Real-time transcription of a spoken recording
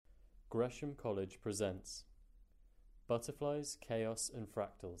Gresham College presents Butterflies, Chaos and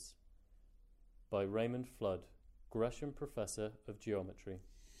Fractals by Raymond Flood, Gresham Professor of Geometry.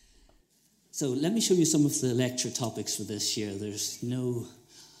 So let me show you some of the lecture topics for this year. There's no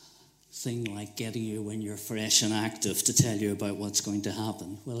thing like getting you when you're fresh and active to tell you about what's going to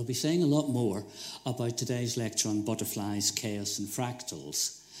happen. Well, I'll be saying a lot more about today's lecture on butterflies, chaos and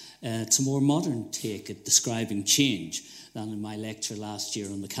fractals. It's a more modern take at describing change than in my lecture last year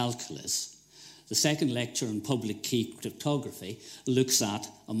on the calculus. The second lecture on public key cryptography looks at,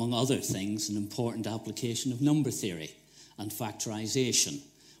 among other things, an important application of number theory and factorization,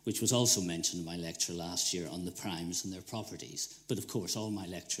 which was also mentioned in my lecture last year on the primes and their properties. But of course, all my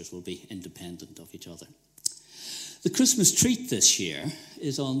lectures will be independent of each other. The Christmas treat this year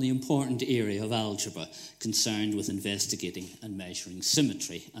is on the important area of algebra concerned with investigating and measuring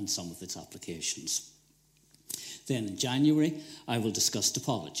symmetry and some of its applications. Then in January, I will discuss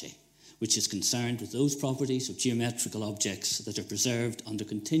topology, which is concerned with those properties of geometrical objects that are preserved under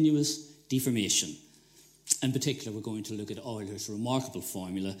continuous deformation. In particular, we're going to look at Euler's remarkable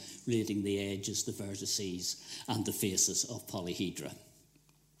formula relating the edges, the vertices, and the faces of polyhedra.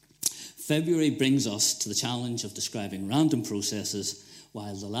 February brings us to the challenge of describing random processes,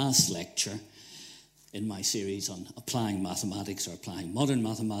 while the last lecture in my series on applying mathematics or applying modern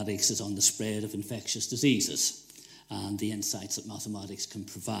mathematics is on the spread of infectious diseases and the insights that mathematics can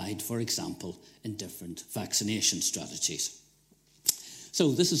provide, for example, in different vaccination strategies.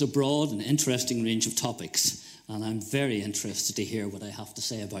 So this is a broad and interesting range of topics, and I'm very interested to hear what I have to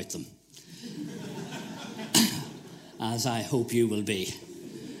say about them, as I hope you will be.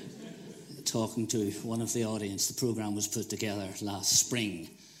 Talking to one of the audience, the programme was put together last spring,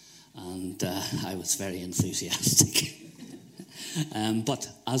 and I was very enthusiastic. But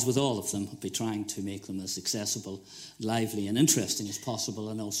as with all of them, I'll be trying to make them as accessible, lively and interesting as possible,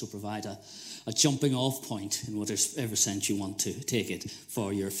 and also provide a jumping off point in whatever sense you want to take it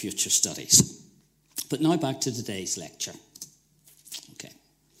for your future studies. But now back to today's lecture. Okay.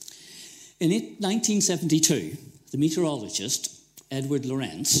 In 1972, the meteorologist Edward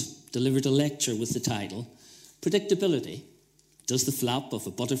Lorenz delivered a lecture with the title, Predictability, Does the Flap of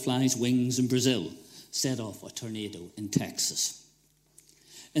a Butterfly's Wings in Brazil Set Off a Tornado in Texas?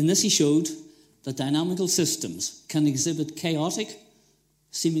 In this he showed that dynamical systems can exhibit chaotic,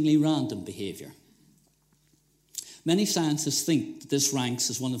 seemingly random behaviour. Many scientists think that this ranks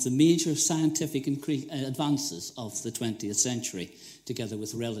as one of the major scientific advances of the 20th century, together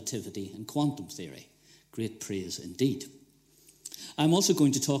with relativity and quantum theory. Great praise indeed. I'm also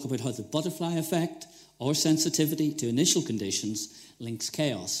going to talk about how the butterfly effect, or sensitivity to initial conditions, links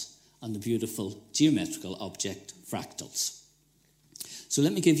chaos and the beautiful geometrical object fractals. So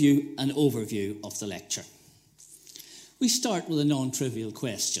let me give you an overview of the lecture. We start with a non-trivial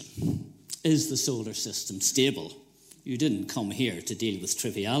question. Is the solar system stable? You didn't come here to deal with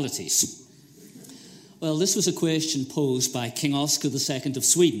trivialities. Well, this was a question posed by King Oscar II of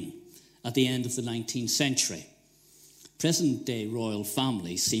Sweden at the end of the 19th century. Present-day royal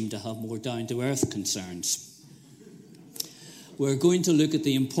families seem to have more down-to-earth concerns. We're going to look at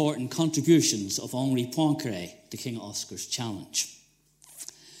the important contributions of Henri Poincaré to King Oscar's challenge.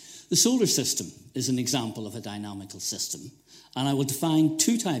 The solar system is an example of a dynamical system, and I will define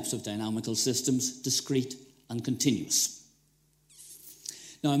two types of dynamical systems, discrete and continuous.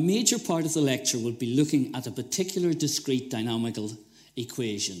 Now, a major part of the lecture will be looking at a particular discrete dynamical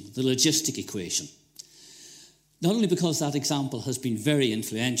equation, the logistic equation. Not only because that example has been very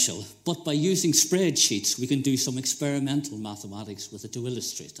influential, but by using spreadsheets, we can do some experimental mathematics with it to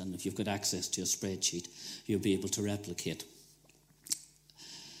illustrate. And if you've got access to a spreadsheet, you'll be able to replicate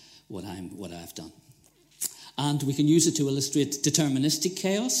what I've done. And we can use it to illustrate deterministic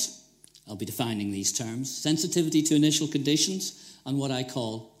chaos. I'll be defining these terms: sensitivity to initial conditions, and what I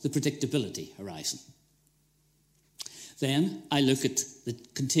call the predictability horizon. Then I look at the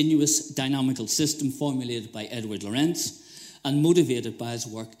continuous dynamical system formulated by Edward Lorenz and motivated by his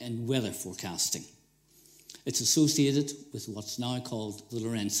work in weather forecasting. It's associated with what's now called the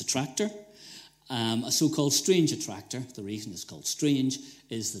Lorentz attractor, a so-called strange attractor. The reason it's called strange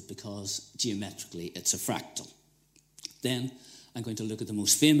is that because geometrically it's a fractal. Then I'm going to look at the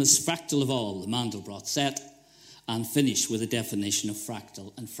most famous fractal of all, the Mandelbrot set, and finish with a definition of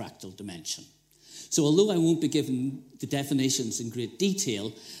fractal and fractal dimension. So although I won't be giving the definitions in great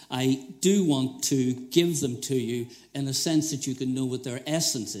detail, I do want to give them to you in a sense that you can know what their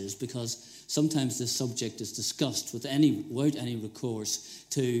essence is, because sometimes this subject is discussed without any recourse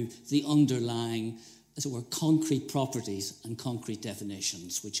to the underlying, as it were, concrete properties and concrete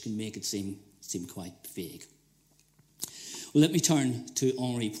definitions, which can make it seem quite vague. Well, let me turn to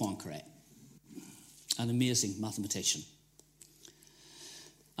Henri Poincaré, an amazing mathematician,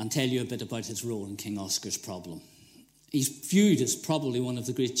 and tell you a bit about his role in King Oscar's problem. He's viewed as probably one of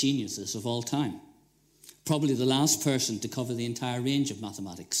the great geniuses of all time, probably the last person to cover the entire range of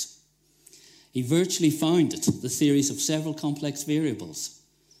mathematics. He virtually founded the theories of several complex variables,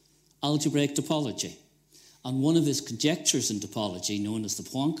 algebraic topology, and one of his conjectures in topology, known as the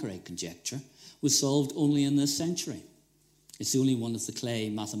Poincaré conjecture, was solved only in this century. It's the only one of the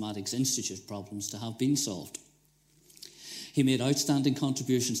Clay Mathematics Institute problems to have been solved. He made outstanding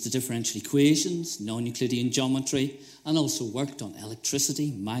contributions to differential equations, non-Euclidean geometry, and also worked on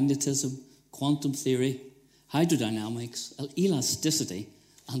electricity, magnetism, quantum theory, hydrodynamics, elasticity,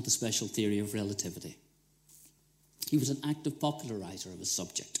 and the special theory of relativity. He was an active popularizer of his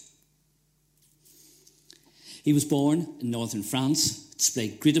subject. He was born in northern France,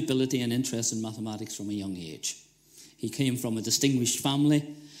 displayed great ability and interest in mathematics from a young age. He came from a distinguished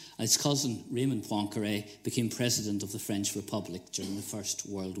family. His cousin, Raymond Poincaré, became president of the French Republic during the First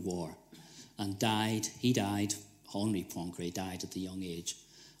World War and Henri Poincaré died at the young age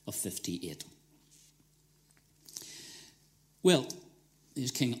of 58. Well,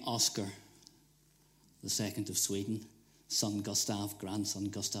 here's King Oscar II of Sweden, son Gustav, grandson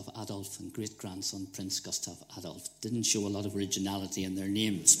Gustav Adolf, and great-grandson Prince Gustav Adolf. Didn't show a lot of originality in their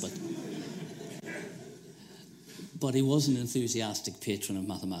names, but he was an enthusiastic patron of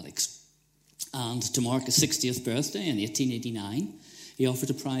mathematics. And to mark his 60th birthday in 1889, he offered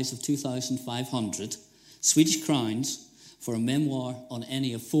a prize of 2,500 Swedish crowns for a memoir on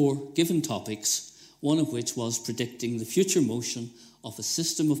any of 4 given topics, one of which was predicting the future motion of a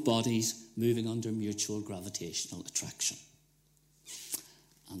system of bodies moving under mutual gravitational attraction.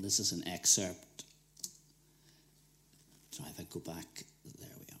 And this is an excerpt. Try if I go back.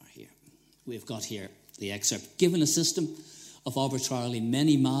 There we are here. We've got here the excerpt. Given a system of arbitrarily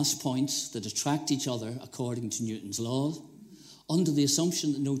many mass points that attract each other according to Newton's laws, under the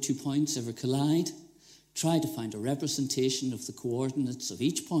assumption that no 2 points ever collide, try to find a representation of the coordinates of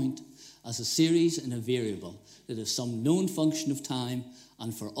each point as a series in a variable that is some known function of time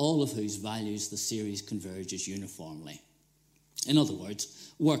and for all of whose values the series converges uniformly. In other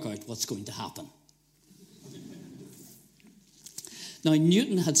words, work out what's going to happen. Now,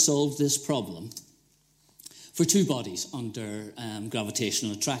 Newton had solved this problem for 2 bodies under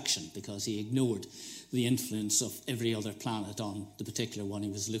gravitational attraction because he ignored the influence of every other planet on the particular one he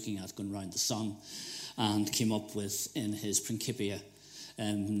was looking at going around the sun, and came up with, in his Principia,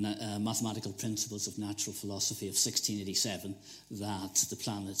 Mathematical Principles of Natural Philosophy of 1687, that the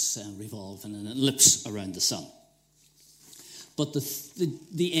planets revolve in an ellipse around the sun. But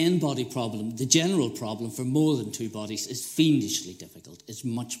the n-body problem, the general problem for more than 2 bodies, is fiendishly difficult. It's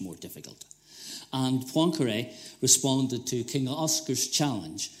much more difficult. And Poincaré responded to King Oscar's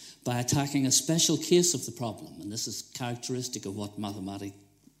challenge by attacking a special case of the problem. And this is characteristic of what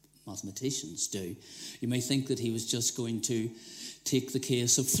mathematicians do. You may think that he was just going to take the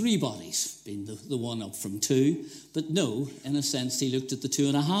case of 3 bodies, being the one up from 2. But no, in a sense, he looked at the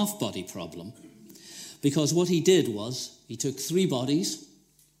 2.5 body problem. Because what he did was, he took 3 bodies,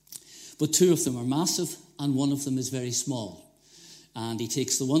 but 2 of them are massive and 1 of them is very small. And he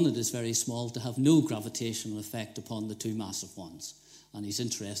takes the one that is very small to have no gravitational effect upon the 2 massive ones. And he's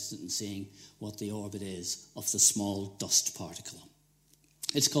interested in seeing what the orbit is of the small dust particle.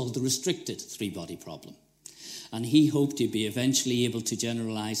 It's called the restricted 3-body problem. And he hoped he'd be eventually able to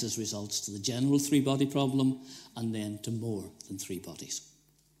generalize his results to the general 3-body problem and then to more than 3 bodies.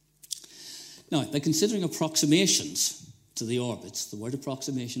 Now, by considering approximations to the orbits, the word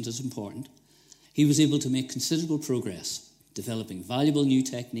approximations is important, he was able to make considerable progress, developing valuable new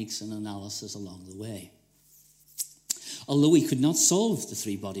techniques and analysis along the way. Although he could not solve the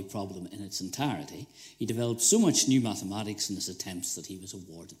 3-body problem in its entirety, he developed so much new mathematics in his attempts that he was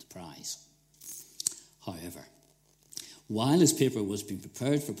awarded the prize. However, while his paper was being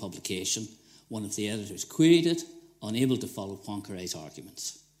prepared for publication, one of the editors queried it, unable to follow Poincaré's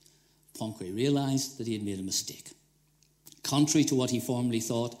arguments. Poincaré realized that he had made a mistake. Contrary to what he formerly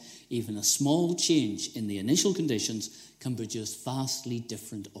thought, even a small change in the initial conditions can produce vastly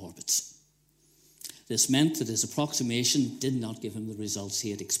different orbits. This meant that his approximation did not give him the results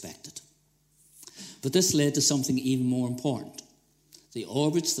he had expected. But this led to something even more important. The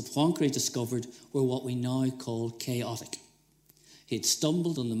orbits that Poincaré discovered were what we now call chaotic. He had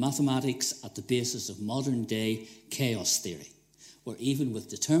stumbled on the mathematics at the basis of modern-day chaos theory, where even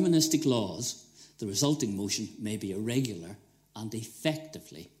with deterministic laws, the resulting motion may be irregular and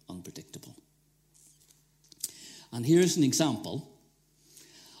effectively unpredictable. And here's an example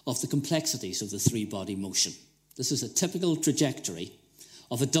of the complexities of the 3-body motion. This is a typical trajectory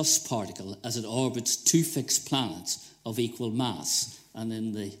of a dust particle as it orbits two fixed planets of equal mass. And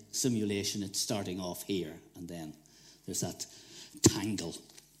in the simulation, it's starting off here, and then there's that tangle,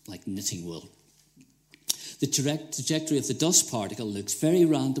 like knitting wool. The trajectory of the dust particle looks very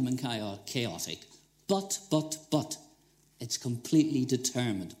random and chaotic, but it's completely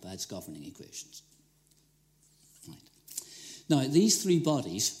determined by its governing equations. Right. Now, these three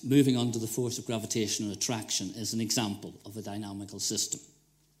bodies moving under the force of gravitational attraction is an example of a dynamical system.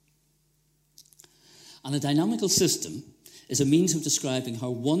 And a dynamical system is a means of describing how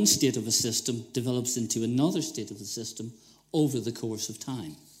one state of a system develops into another state of the system over the course of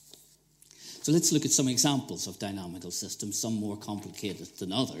time. So let's look at some examples of dynamical systems, some more complicated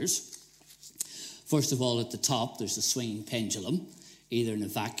than others. First of all, at the top, there's a swinging pendulum, either in a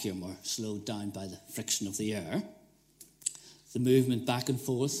vacuum or slowed down by the friction of the air. The movement back and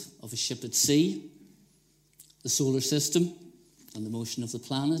forth of a ship at sea. The solar system and the motion of the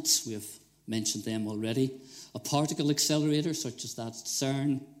planets. We have mentioned them already. A particle accelerator, such as that at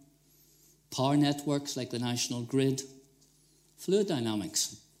CERN. Power networks, like the national grid. Fluid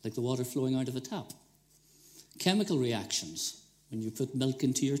dynamics, like the water flowing out of a tap. Chemical reactions, when you put milk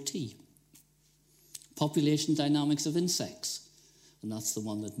into your tea. Population dynamics of insects, and that's the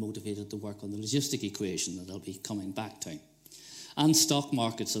one that motivated the work on the logistic equation that I'll be coming back to. And stock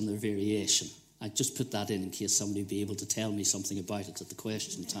markets and their variation. I just put that in case somebody would be able to tell me something about it at the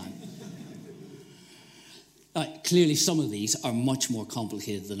question time. Clearly, some of these are much more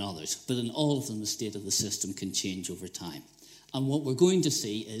complicated than others, but in all of them, the state of the system can change over time. And what we're going to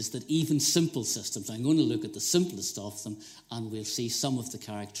see is that even simple systems, I'm going to look at the simplest of them, and we'll see some of the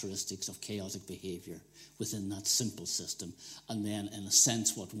characteristics of chaotic behaviour within that simple system. And then, in a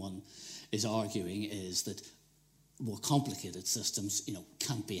sense, what one is arguing is that more complicated systems,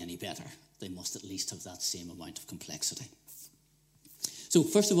 can't be any better. They must at least have that same amount of complexity. So,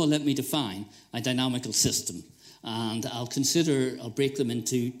 first of all, let me define a dynamical system. And I'll break them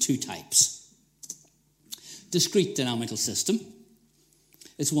into two types. Discrete dynamical system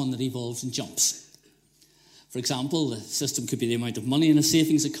is one that evolves in jumps. For example, the system could be the amount of money in a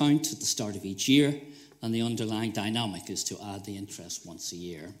savings account at the start of each year, and the underlying dynamic is to add the interest once a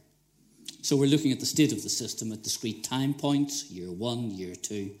year. So we're looking at the state of the system at discrete time points, year 1, year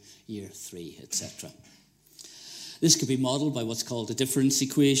 2, year 3, etc. This could be modelled by what's called a difference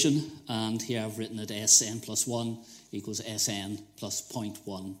equation, and here I've written it Sn plus 1 equals Sn plus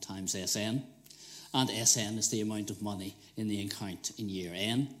 0.1 times Sn. And Sn is the amount of money in the account in year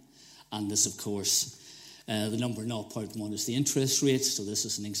n. And this, of course, the number 0.1 is the interest rate. So this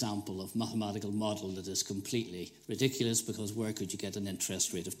is an example of mathematical model that is completely ridiculous, because where could you get an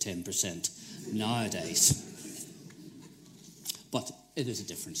interest rate of 10% nowadays? But it is a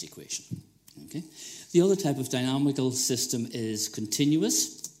difference equation. Okay. The other type of dynamical system is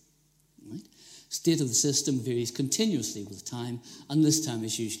continuous. State of the system varies continuously with time, and this time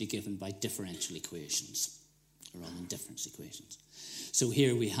is usually given by differential equations rather than difference equations. So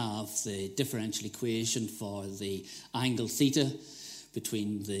here we have the differential equation for the angle theta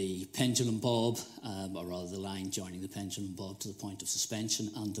between the pendulum bob, or rather the line joining the pendulum bob to the point of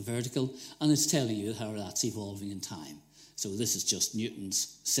suspension, and the vertical, and it's telling you how that's evolving in time. So this is just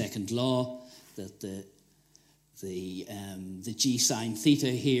Newton's second law, that the g sine theta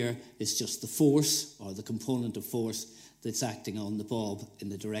here is just the force, or the component of force, that's acting on the bob in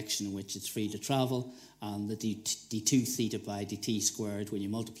the direction in which it's free to travel, and the d2 theta by dt squared, when you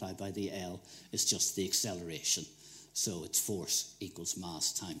multiply by the L, is just the acceleration. So it's force equals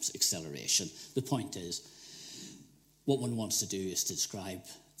mass times acceleration. The point is, what one wants to do is to describe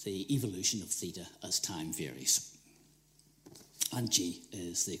the evolution of theta as time varies. And g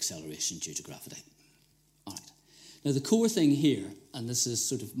is the acceleration due to gravity. All right. Now, the core thing here, and this is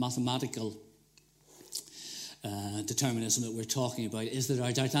sort of mathematical determinism that we're talking about, is that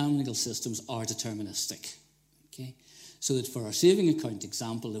our dynamical systems are deterministic. Okay? So that for our saving account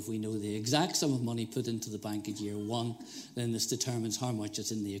example, if we know the exact sum of money put into the bank in year 1, then this determines how much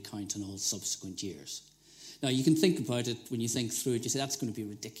is in the account in all subsequent years. Now, you can think about it when you think through it. You say, that's going to be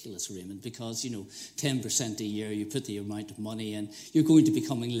ridiculous, Raymond, because, 10% a year, you put the amount of money in, you're going to be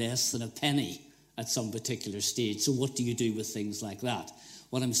becoming less than a penny at some particular stage. So what do you do with things like that?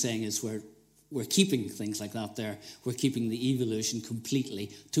 What I'm saying is we're keeping things like that there. We're keeping the evolution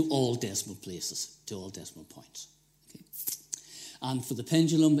completely to all decimal places, to all decimal points. Okay. And for the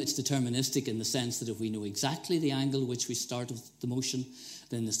pendulum, it's deterministic in the sense that if we know exactly the angle which we start with the motion,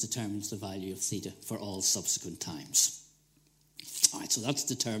 then this determines the value of theta for all subsequent times. All right, so that's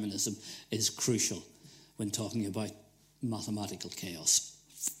determinism is crucial when talking about mathematical chaos.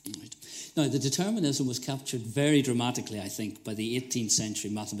 Right. Now, the determinism was captured very dramatically, I think, by the 18th century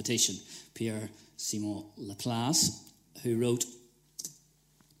mathematician Pierre-Simon Laplace, who wrote,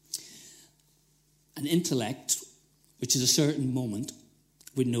 "An intellect, which at a certain moment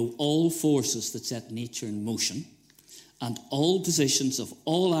would know all forces that set nature in motion, and all positions of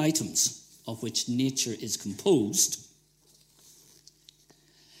all items of which nature is composed,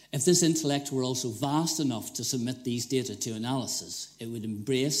 if this intellect were also vast enough to submit these data to analysis, it would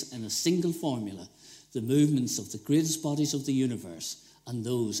embrace in a single formula the movements of the greatest bodies of the universe and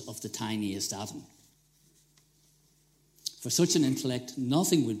those of the tiniest atom. For such an intellect,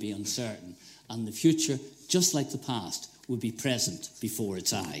 nothing would be uncertain, and the future, just like the past, would be present before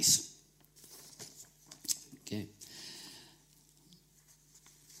its eyes." Okay.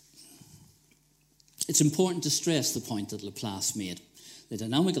 It's important to stress the point that Laplace made. The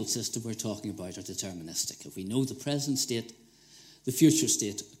dynamical system we're talking about are deterministic. If we know the present state, the future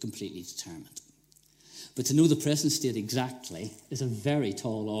state are completely determined. But to know the present state exactly is a very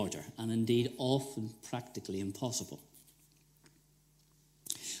tall order, and indeed often practically impossible.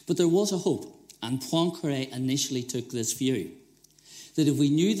 But there was a hope, and Poincaré initially took this view, that if we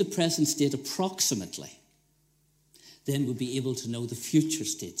knew the present state approximately, then we'd be able to know the future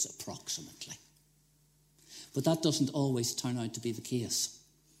states approximately. But that doesn't always turn out to be the case.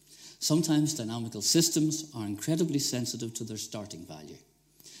 Sometimes dynamical systems are incredibly sensitive to their starting value,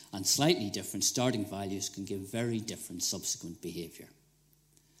 and slightly different starting values can give very different subsequent behaviour.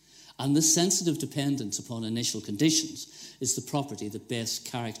 And this sensitive dependence upon initial conditions is the property that best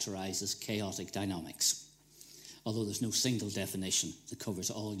characterises chaotic dynamics, although there's no single definition that covers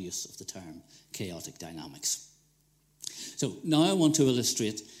all use of the term chaotic dynamics. So now I want to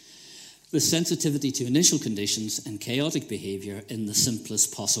illustrate the sensitivity to initial conditions and chaotic behaviour in the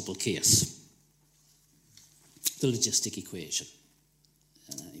simplest possible case. The logistic equation.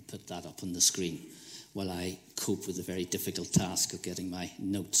 I put that up on the screen while I cope with the very difficult task of getting my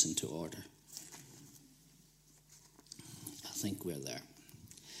notes into order. I think we're there.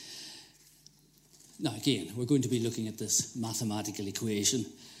 Now again, we're going to be looking at this mathematical equation.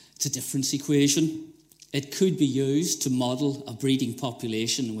 It's a difference equation. It could be used to model a breeding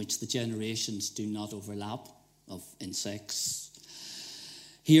population in which the generations do not overlap of insects.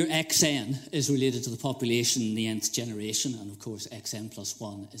 Here, xn is related to the population in the nth generation, and of course, xn plus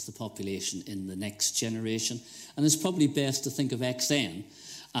 1 is the population in the next generation. And it's probably best to think of xn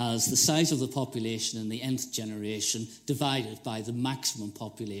as the size of the population in the nth generation divided by the maximum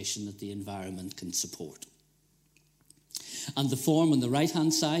population that the environment can support. And the form on the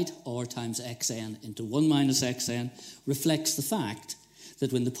right-hand side, r times xn into 1 minus xn, reflects the fact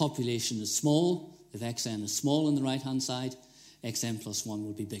that when the population is small, if xn is small on the right-hand side, xn plus 1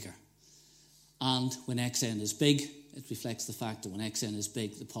 will be bigger. And when xn is big, it reflects the fact that when xn is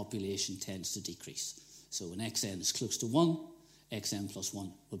big, the population tends to decrease. So when xn is close to 1, xn plus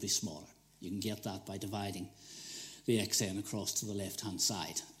 1 will be smaller. You can get that by dividing the xn across to the left-hand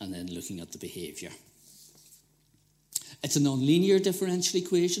side and then looking at the behaviour. It's a nonlinear differential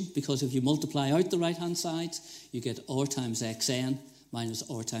equation because if you multiply out the right-hand sides, you get r times xn minus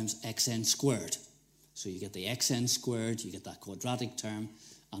r times xn squared. So you get the xn squared, you get that quadratic term,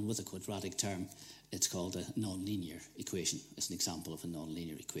 and with a quadratic term, it's called a nonlinear equation. It's an example of a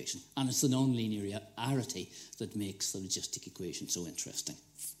nonlinear equation. And it's the nonlinearity that makes the logistic equation so interesting.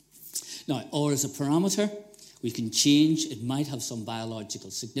 Now, r is a parameter. We can change. It might have some biological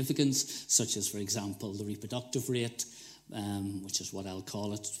significance, such as, for example, the reproductive rate, which is what I'll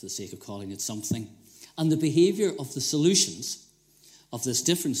call it for the sake of calling it something. And the behaviour of the solutions of this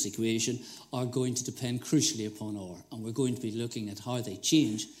difference equation are going to depend crucially upon r, and we're going to be looking at how they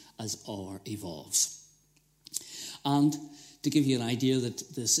change as r evolves. And to give you an idea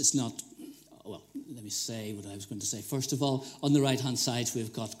that this is not, well, let me say what I was going to say. First of all, on the right-hand side,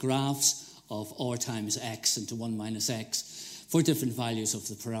 we've got graphs of r times x into 1 minus x for different values of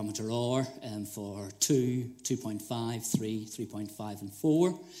the parameter r, for 2, 2.5, 3, 3.5, and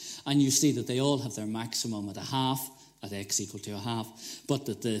 4. And you see that they all have their maximum at a half, at x equal to a half, but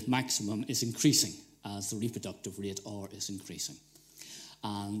that the maximum is increasing as the reproductive rate r is increasing.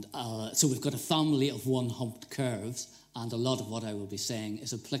 And so we've got a family of one-humped curves, and a lot of what I will be saying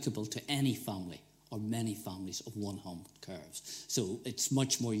is applicable to any family or many families of one-humped curves. So it's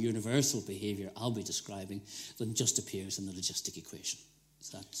much more universal behaviour I'll be describing than just appears in the logistic equation.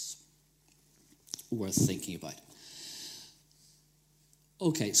 So that's worth thinking about.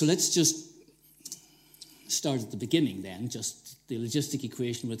 Okay, so let's just start at the beginning then, just the logistic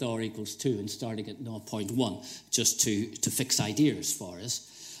equation with r equals 2 and starting at 0.1, just to fix ideas for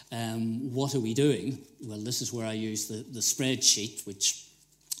us. What are we doing? Well, this is where I use the spreadsheet, which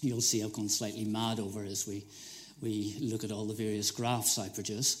you'll see I've gone slightly mad over as we look at all the various graphs I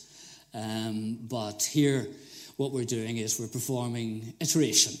produce. But here, what we're doing is we're performing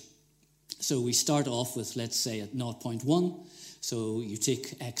iteration. So we start off with, let's say, at 0.1. So you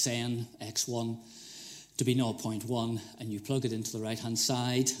take xn, x1, to be 0.1, and you plug it into the right-hand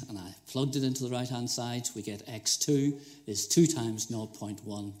side, and I plugged it into the right-hand side. We get x2 is 2 times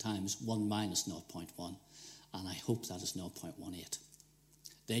 0.1 times 1 minus 0.1, and I hope that is 0.18.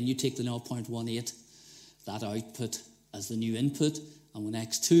 Then you take the 0.18, that output as the new input, and when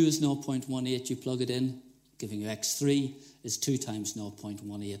x2 is 0.18, you plug it in, giving you x3 is 2 times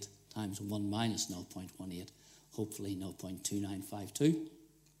 0.18 times 1 minus 0.18, hopefully 0.2952.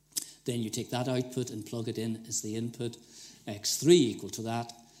 Then you take that output and plug it in as the input, x3 equal to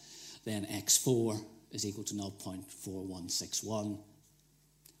that, then x4 is equal to 0.4161,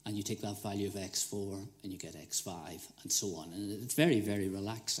 and you take that value of x4 and you get x5, and so on. And it's very, very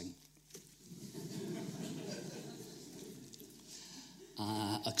relaxing.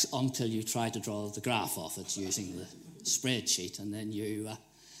 Until you try to draw the graph off it using the spreadsheet, and then you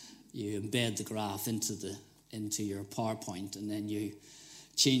embed the graph into your PowerPoint, and then you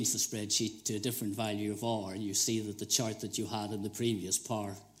change the spreadsheet to a different value of R, and you see that the chart that you had in the previous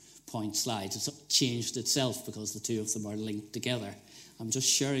PowerPoint slide has changed itself because the two of them are linked together. I'm just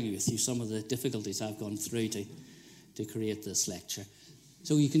sharing with you some of the difficulties I've gone through to create this lecture.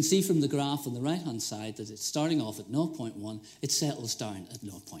 So you can see from the graph on the right-hand side that it's starting off at 0.1, it settles down at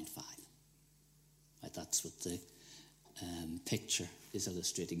 0.5. Right, that's what the picture is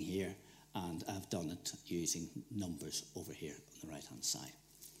illustrating here, and I've done it using numbers over here on the right-hand side.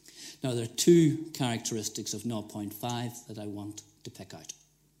 Now, there are two characteristics of 0.5 that I want to pick out.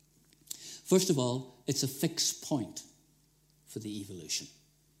 First of all, it's a fixed point for the evolution,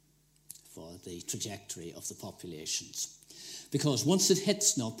 for the trajectory of the populations. Because once it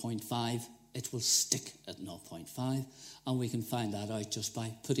hits 0.5, it will stick at 0.5, and we can find that out just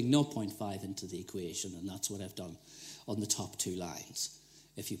by putting 0.5 into the equation, and that's what I've done on the top two lines.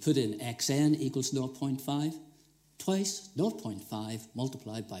 If you put in xn equals 0.5, twice 0.5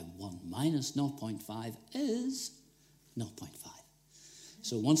 multiplied by 1 minus 0.5 is 0.5.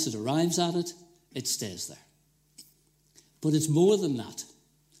 So once it arrives at it, it stays there. But it's more than that.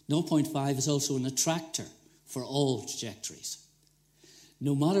 0.5 is also an attractor for all trajectories.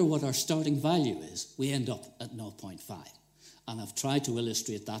 No matter what our starting value is, we end up at 0.5. And I've tried to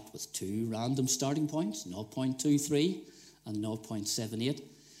illustrate that with two random starting points, 0.23 and 0.78.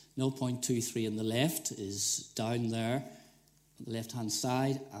 0.23 on the left is down there on the left-hand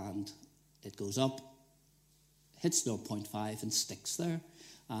side, and it goes up, hits 0.5 and sticks there.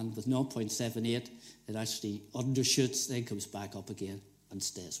 And with 0.78, it actually undershoots, then comes back up again and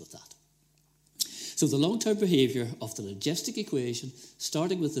stays with that. So the long-term behaviour of the logistic equation,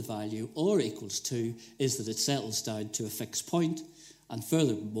 starting with the value r equals 2, is that it settles down to a fixed point, and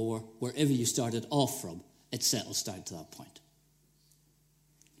furthermore, wherever you started off from, it settles down to that point.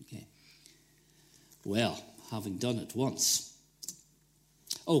 Okay. Well, having done it once...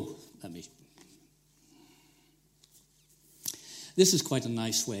 This is quite a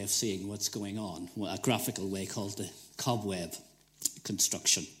nice way of seeing what's going on, a graphical way called the cobweb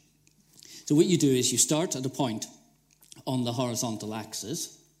construction. So what you do is you start at a point on the horizontal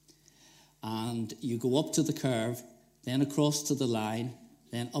axis, and you go up to the curve, then across to the line,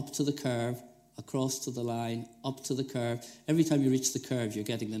 then up to the curve, across to the line, up to the curve. Every time you reach the curve, you're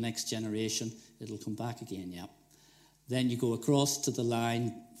getting the next generation. It'll come back again, yeah. Then you go across to the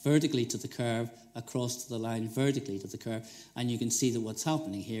line, vertically to the curve, across to the line, vertically to the curve, and you can see that what's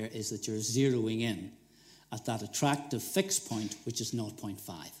happening here is that you're zeroing in at that attractive fixed point, which is 0.5.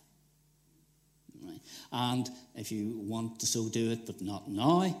 Right. And if you want to so do it, but not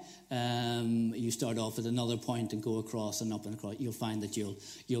now, you start off at another point and go across and up and across. You'll find that you'll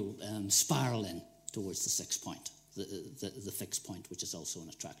spiral in towards the 6th point, the fixed point, which is also an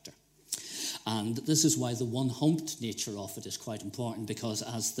attractor. And this is why the one-humped nature of it is quite important, because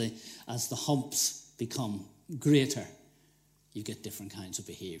as the humps become greater, you get different kinds of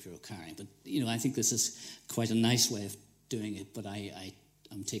behaviour occurring. But, I think this is quite a nice way of doing it, but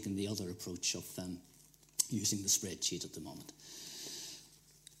I'm taking the other approach of using the spreadsheet at the moment.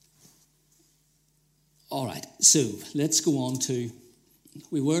 All right, so let's go on to,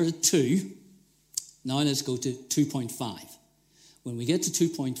 we were at 2, now let's go to 2.5. When we get to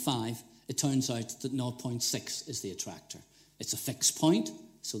 2.5, it turns out that 0.6 is the attractor. It's a fixed point,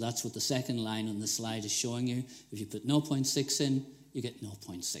 so that's what the second line on the slide is showing you. If you put 0.6 in, you get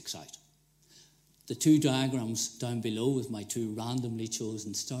 0.6 out. The two diagrams down below with my two randomly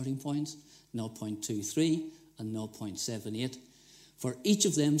chosen starting points, 0.23 and 0.78. For each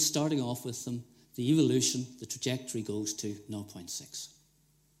of them, starting off with them, the evolution, the trajectory goes to 0.6.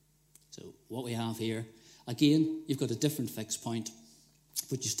 So what we have here, again, you've got a different fixed point,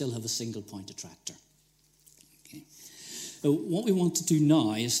 but you still have a single point attractor. Okay. So what we want to do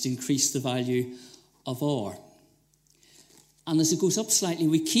now is to increase the value of R. And as it goes up slightly,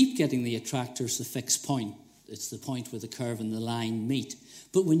 we keep getting the attractor as the fixed point. It's the point where the curve and the line meet.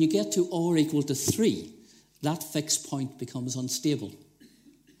 But when you get to R equal to 3, that fixed point becomes unstable.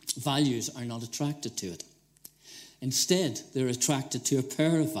 Values are not attracted to it. Instead, they're attracted to a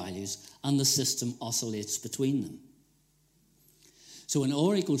pair of values, and the system oscillates between them. So when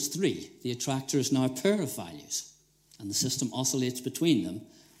R equals 3, the attractor is now a pair of values, and the system oscillates between them.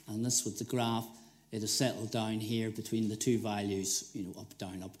 And this, with the graph, it has settled down here between the two values, up,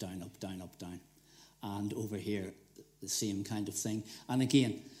 down, up, down, up, down, up, down. And over here, the same kind of thing. And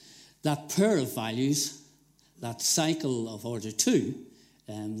again, that pair of values, that cycle of order 2,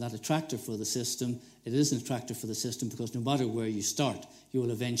 that attractor for the system, it is an attractor for the system because no matter where you start, you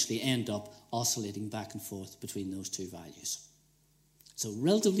will eventually end up oscillating back and forth between those two values. So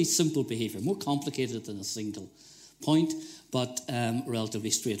relatively simple behaviour, more complicated than a single point, but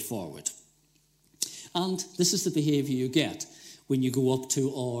relatively straightforward. And this is the behaviour you get when you go up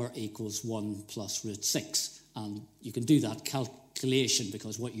to R equals 1 plus root 6. And you can do that calculation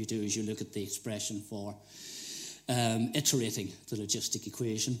because what you do is you look at the expression for iterating the logistic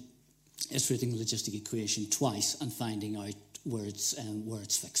equation twice and finding out where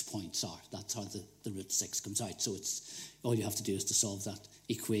its fixed points are. That's how the root 6 comes out. So all you have to do is to solve that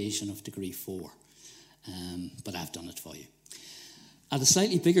equation of degree 4. But I've done it for you. At a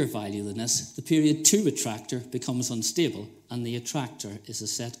slightly bigger value than this, the period 2 attractor becomes unstable, and the attractor is a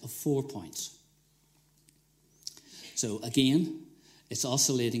set of 4 points. So again, it's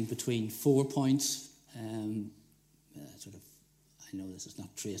oscillating between 4 points. I know this is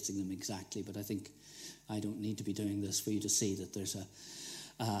not tracing them exactly, but I think I don't need to be doing this for you to see that there's a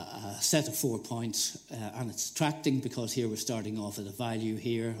set of 4 points, and it's attracting because here we're starting off at a value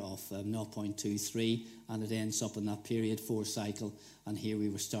here of 0.23, and it ends up in that period 4 cycle, and here we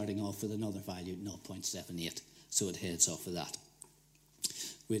were starting off with another value, 0.78, so it heads off of that.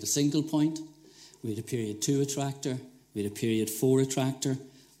 We had a single point, we had a period 2 attractor, we had a period 4 attractor.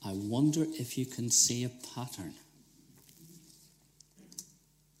 I wonder if you can see a pattern.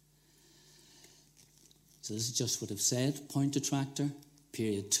 So this is just what I've said, point attractor,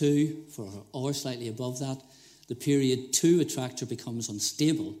 period 2 for R slightly above that. The period 2 attractor becomes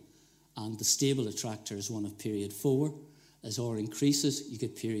unstable, and the stable attractor is one of period 4. As R increases, you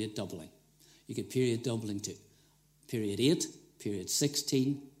get period doubling. You get period doubling to period 8, period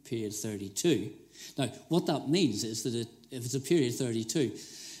 16, period 32. Now, what that means is that if it's a period 32,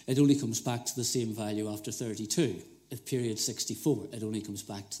 it only comes back to the same value after 32. If period 64, it only comes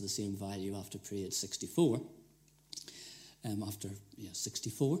back to the same value after period 64. After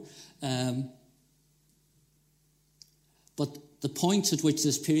 64. But the points at which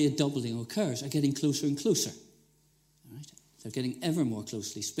this period doubling occurs are getting closer and closer. All right? They're getting ever more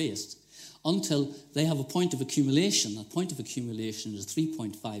closely spaced until they have a point of accumulation. That point of accumulation is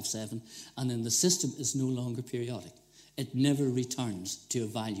 3.57, and then the system is no longer periodic. It never returns to a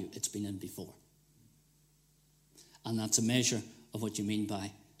value it's been in before. And that's a measure of what you mean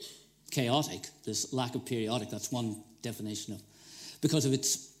by chaotic, this lack of periodic. That's one definition of, because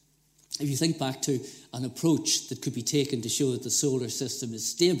if you think back to an approach that could be taken to show that the solar system is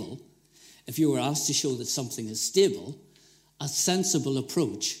stable, if you were asked to show that something is stable, a sensible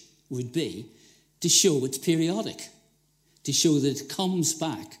approach would be to show it's periodic, to show that it comes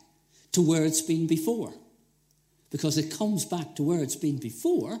back to where it's been before. Because it comes back to where it's been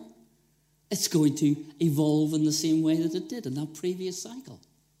before, it's going to evolve in the same way that it did in that previous cycle.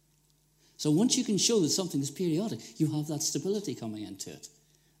 So once you can show that something is periodic, you have that stability coming into it.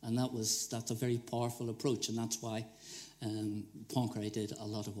 And that's a very powerful approach, and that's why Poincare did a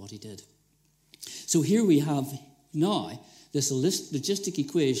lot of what he did. So here we have now this logistic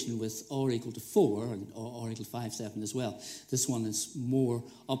equation with R equal to 4, and R equal to 5,7 as well. This one is more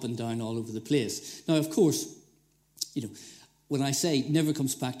up and down all over the place. Now, of course, when I say never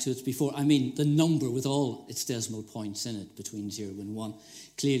comes back to its before, I mean the number with all its decimal points in it between 0 and 1.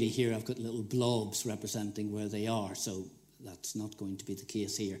 Clearly here I've got little blobs representing where they are, so that's not going to be the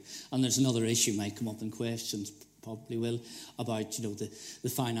case here. And there's another issue might come up in questions, probably will, about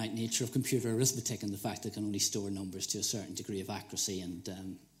the finite nature of computer arithmetic and the fact that it can only store numbers to a certain degree of accuracy,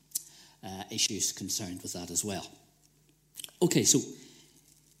 and issues concerned with that as well. Okay, so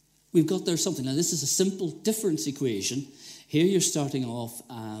we've got there something. Now this is a simple difference equation. Here you're starting off,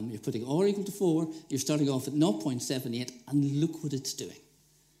 you're putting R equal to 4, you're starting off at 0.78, and look what it's doing.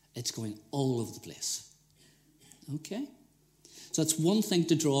 It's going all over the place. Okay? So that's one thing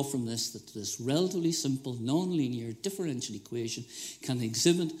to draw from this, that this relatively simple, non-linear differential equation can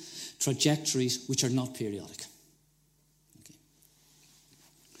exhibit trajectories which are not periodic. Okay.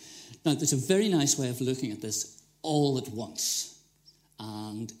 Now, there's a very nice way of looking at this all at once,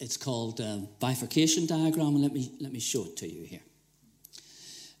 and it's called bifurcation diagram, and let me show it to you here.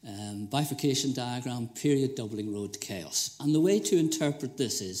 Bifurcation diagram, period doubling road to chaos. And the way to interpret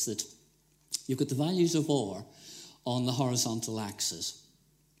this is that you've got the values of R on the horizontal axis.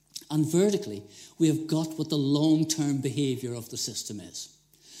 And vertically, we have got what the long-term behaviour of the system is.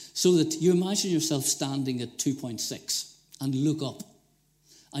 So that you imagine yourself standing at 2.6 and look up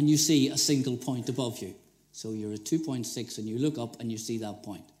and you see a single point above you. So you're at 2.6 and you look up and you see that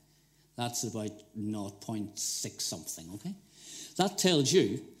point. That's about 0.6 something, okay? That tells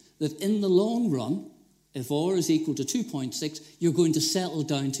you that in the long run, if R is equal to 2.6, you're going to settle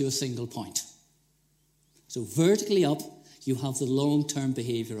down to a single point. So vertically up, you have the long-term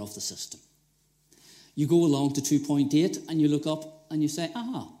behaviour of the system. You go along to 2.8 and you look up and you say,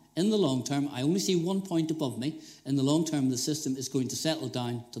 in the long term, I only see 1 point above me. In the long term, the system is going to settle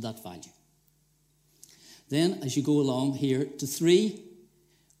down to that value. Then, as you go along here to 3,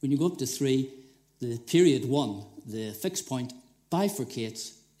 when you go up to 3, the period 1, the fixed point,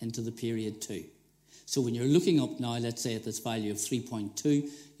 bifurcates into the period 2. So when you're looking up now, let's say at this value of 3.2,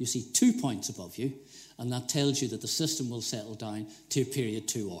 you see 2 points above you, and that tells you that the system will settle down to a period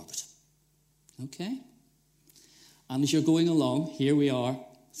 2 orbit. Okay? And as you're going along, here we are,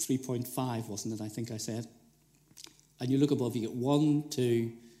 3.5, wasn't it, I think I said? And you look above, you get 1,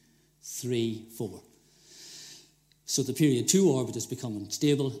 2, 3, 4. So the period 2 orbit is becoming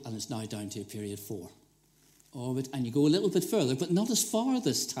stable, and it's now down to a period 4 orbit. And you go a little bit further, but not as far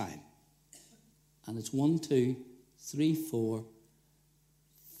this time. And it's 1, 2, 3, 4,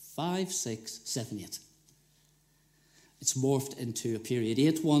 5, 6, 7, 8. It's morphed into a period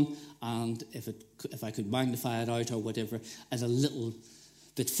 8 one, and if I could magnify it out or whatever, at a little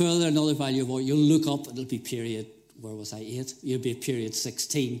bit further, another value of what you'll look up, it'll be period, where was I, 8? You'll be period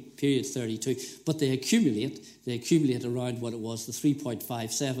 16, period 32. But they accumulate around what it was, the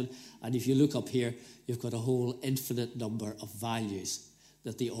 3.57, and if you look up here, you've got a whole infinite number of values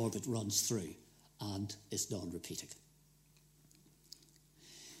that the orbit runs through, and it's non-repeating.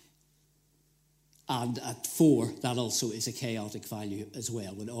 And at 4, that also is a chaotic value as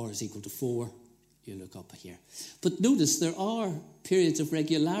well. When R is equal to 4, you look up here. But notice there are periods of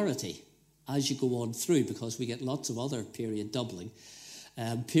regularity as you go on through, because we get lots of other period doubling.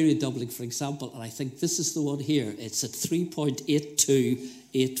 Period doubling, for example, and I think this is the one here. It's at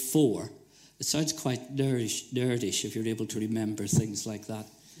 3.8284. It sounds quite nerdish if you're able to remember things like that.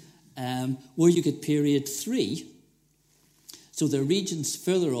 Where you get period 3. So there are regions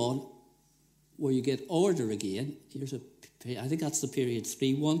further on where you get order again. I think that's the period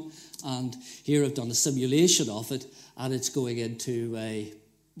 3 one. And here I've done a simulation of it, and it's going into a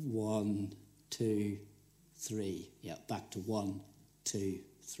 1, 2, 3. Yeah, back to 1, 2,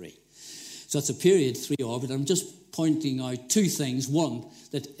 3. So it's a period 3 orbit. I'm just pointing out two things. One,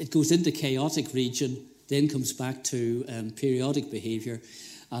 that it goes into chaotic region, then comes back to periodic behaviour,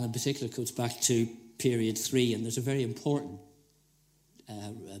 and in particular goes back to period 3. And there's a very important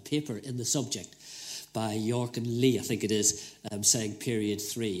paper in the subject by York and Lee, I think it is, saying period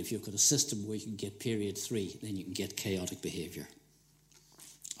 3. If you've got a system where you can get period 3, then you can get chaotic behaviour.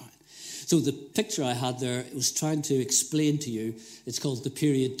 All right. So the picture I had there, it was trying to explain to you, it's called the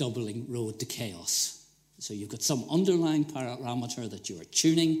period doubling road to chaos. So you've got some underlying parameter that you are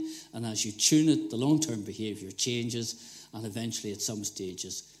tuning, and as you tune it, the long-term behaviour changes, and eventually at some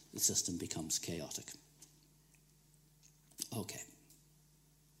stages, the system becomes chaotic. Okay.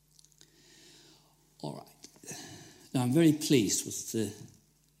 All right. Now, I'm very pleased with the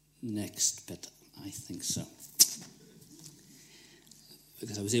next bit, I think so,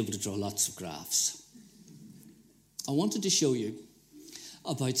 because I was able to draw lots of graphs. I wanted to show you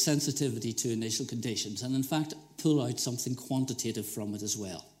about sensitivity to initial conditions, and in fact, pull out something quantitative from it as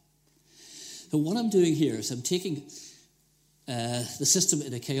well. So what I'm doing here is I'm taking the system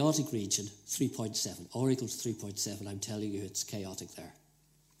in a chaotic region, 3.7, R equals 3.7, I'm telling you it's chaotic there.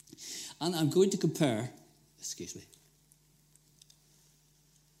 And I'm going to compare,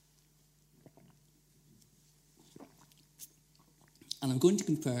 and I'm going to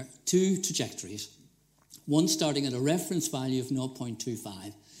compare two trajectories, one starting at a reference value of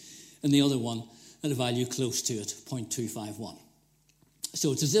 0.25, and the other one at a value close to it, 0.251.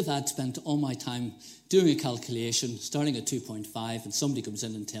 So it's as if I'd spent all my time doing a calculation, starting at 2.5, and somebody comes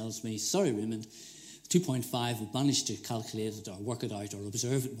in and tells me, sorry, Raymond, 2.5, we've managed to calculate it or work it out or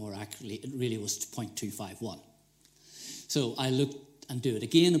observe it more accurately. It really was 0.251. So I look and do it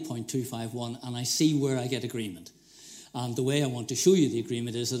again at 0.251, and I see where I get agreement. And the way I want to show you the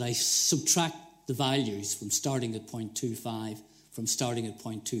agreement is that I subtract the values from starting at 0.25 from starting at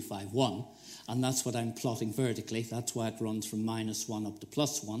 0.251, and that's what I'm plotting vertically. That's why it runs from -1 up to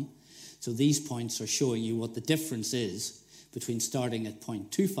 +1. So these points are showing you what the difference is between starting at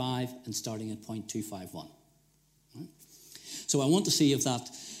 0.25 and starting at 0.251. Right? So I want to see if that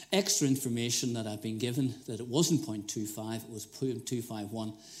extra information that I've been given, that it wasn't 0.25, it was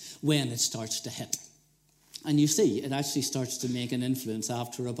 0.251, when it starts to hit. And you see, it actually starts to make an influence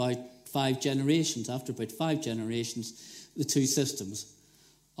after about 5 generations. After about 5 generations, the two systems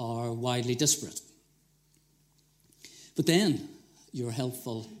are widely disparate. But then your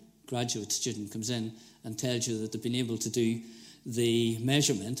helpful graduate student comes in and tells you that they've been able to do the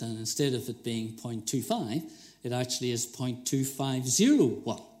measurement, and instead of it being 0.25, it actually is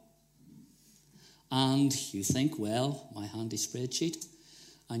 0.2501. And you think, well, my handy spreadsheet,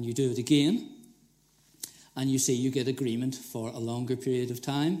 and you do it again, and you see you get agreement for a longer period of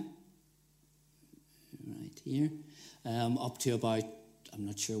time, right here, up to about, I'm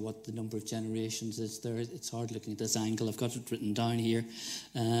not sure what the number of generations is there. It's hard looking at this angle. I've got it written down here.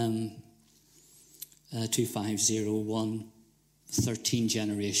 2501, 13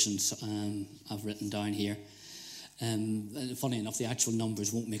 generations I've written down here. Funny enough, the actual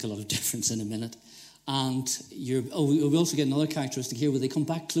numbers won't make a lot of difference in a minute. And we also get another characteristic here where they come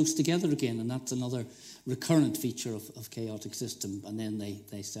back close together again, and that's another recurrent feature of chaotic system, and then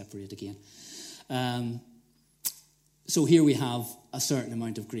they separate again. So here we have a certain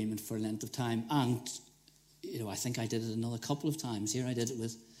amount of agreement for a length of time, and I think I did it another couple of times. Here I did it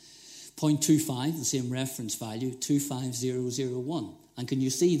with 0.25, the same reference value, 25001. And can you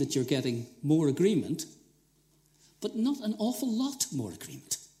see that you're getting more agreement, but not an awful lot more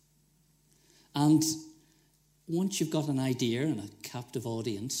agreement? And once you've got an idea and a captive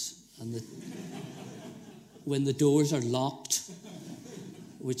audience, and when the doors are locked,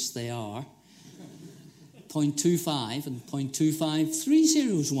 which they are, 0.25 and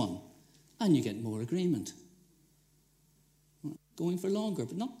 0.25301, and you get more agreement. Going for longer,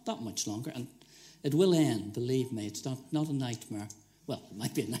 but not that much longer, and it will end, believe me. It's not a nightmare. Well, it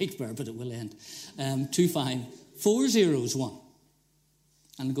might be a nightmare, but it will end. 25401,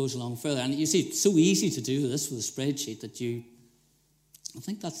 and it goes along further. And you see, it's so easy to do this with a spreadsheet that I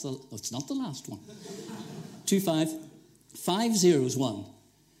think it's not the last one. 25501.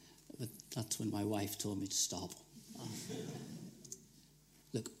 But that's when my wife told me to stop.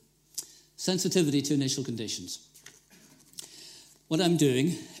 Look, sensitivity to initial conditions. What I'm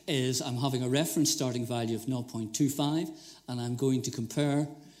doing is I'm having a reference starting value of 0.25, and I'm going to compare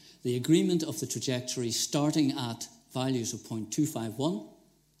the agreement of the trajectory starting at values of 0.251,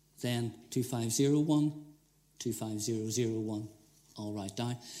 then 2501, 25001, all right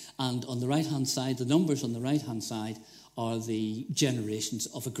down. And on the right-hand side, the numbers on the right-hand side are the generations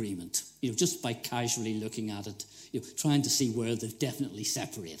of agreement. Just by casually looking at it, trying to see where they've definitely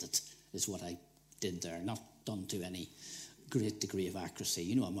separated is what I did there, not done to any great degree of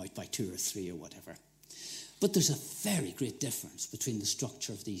accuracy. I'm out by 2 or 3 or whatever. But there's a very great difference between the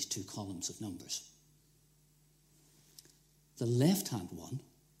structure of these two columns of numbers. The left-hand one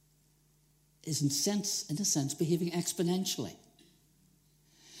is, in a sense, behaving exponentially.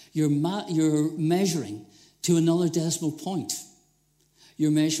 You're measuring to another decimal point.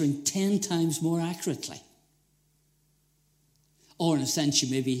 You're measuring 10 times more accurately. Or in a sense,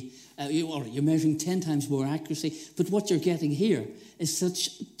 you're measuring 10 times more accuracy, but what you're getting here is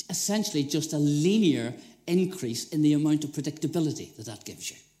essentially just a linear increase in the amount of predictability that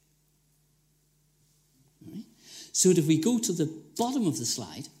gives you. Right? So if we go to the bottom of the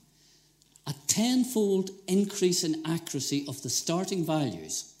slide, a 10-fold increase in accuracy of the starting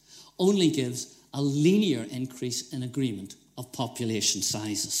values only gives a linear increase in agreement of population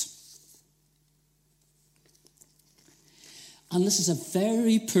sizes. And this is a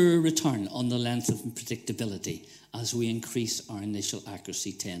very poor return on the length of predictability as we increase our initial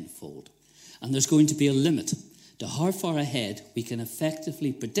accuracy 10-fold. And there's going to be a limit to how far ahead we can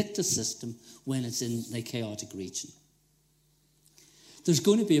effectively predict a system when it's in the chaotic region. There's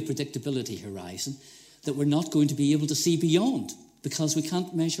going to be a predictability horizon that we're not going to be able to see beyond because we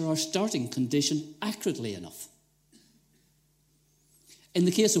can't measure our starting condition accurately enough. In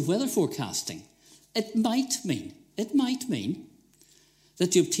the case of weather forecasting, it might mean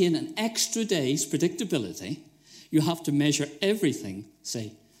that to obtain an extra day's predictability, you have to measure everything,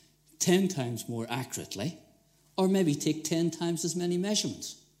 say, 10 times more accurately, or maybe take 10 times as many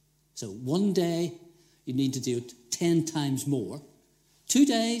measurements. So one day, you need to do it 10 times more. 2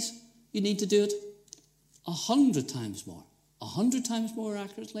 days, you need to do it 100 times more. 100 times more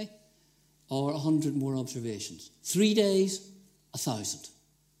accurately, or 100 more observations. 3 days, 1,000.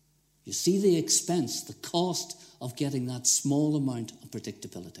 You see the expense, the cost of getting that small amount of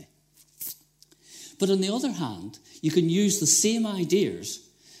predictability. But on the other hand, you can use the same ideas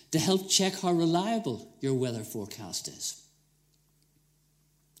to help check how reliable your weather forecast is.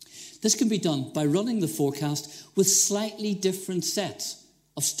 This can be done by running the forecast with slightly different sets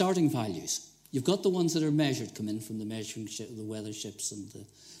of starting values. You've got the ones that are measured, come in from the measuring ship, the weather ships and the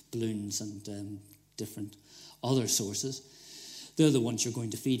balloons and different other sources. They're the ones you're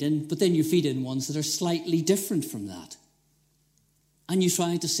going to feed in, but then you feed in ones that are slightly different from that. And you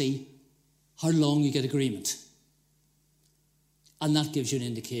try to see how long you get agreement. And that gives you an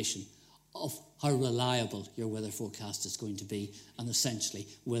indication of how reliable your weather forecast is going to be, and essentially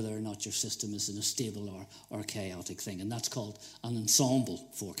whether or not your system is in a stable or a chaotic thing. And that's called an ensemble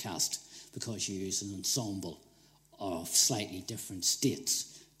forecast, because you use an ensemble of slightly different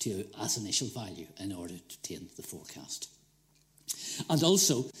states as initial value in order to obtain the forecast. And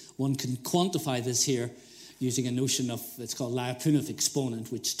also, one can quantify this here using a notion of, it's called Lyapunov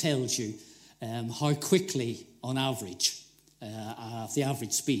exponent, which tells you how quickly, on average, the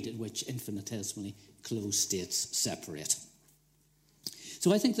average speed at which infinitesimally closed states separate.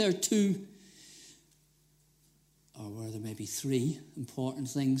 So I think there are two, or were there maybe three important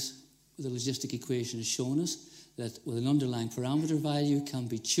things the logistic equation has shown us, that with an underlying parameter value can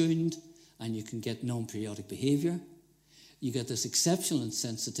be tuned and you can get non-periodic behaviour. You get this exceptional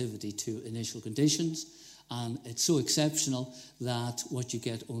sensitivity to initial conditions, and it's so exceptional that what you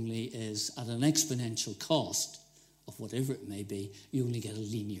get only is at an exponential cost of whatever it may be, you only get a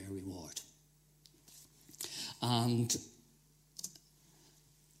linear reward. And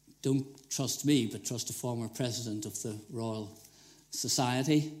don't trust me, but trust the former president of the Royal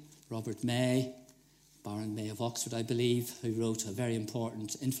Society, Robert May, Baron May of Oxford, I believe, who wrote a very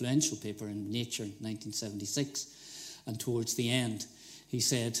important, influential paper in Nature in 1976. And towards the end, he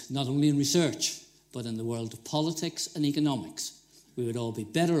said, not only in research, but in the world of politics and economics, we would all be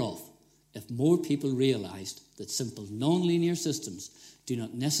better off if more people realised that simple non-linear systems do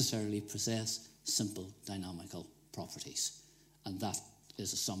not necessarily possess simple dynamical properties. And that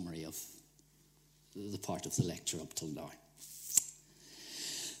is a summary of the part of the lecture up till now.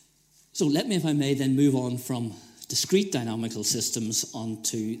 So let me, if I may, then move on from discrete dynamical systems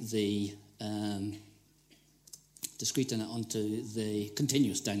onto the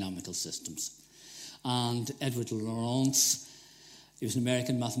continuous dynamical systems. And Edward Lorenz, he was an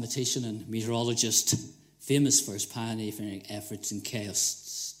American mathematician and meteorologist, famous for his pioneering efforts in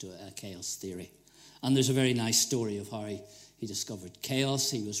chaos theory. And there's a very nice story of how he discovered chaos.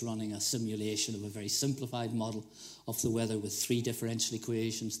 He was running a simulation of a very simplified model of the weather with three differential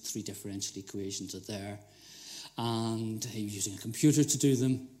equations. Three differential equations are there. And he was using a computer to do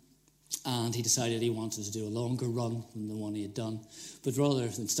them. And he decided he wanted to do a longer run than the one he had done. But rather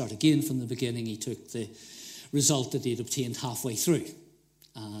than start again from the beginning, he took the result that he had obtained halfway through.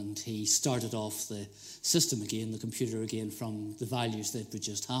 And he started off the system again, the computer again, from the values they'd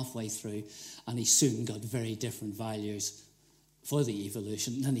produced halfway through. And he soon got very different values for the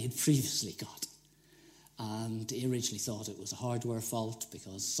evolution than he had previously got. And he originally thought it was a hardware fault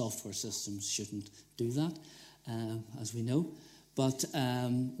because software systems shouldn't do that, as we know. But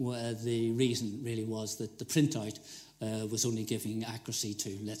the reason really was that the printout was only giving accuracy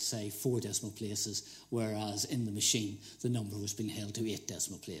to, let's say, 4 decimal places, whereas in the machine the number was being held to 8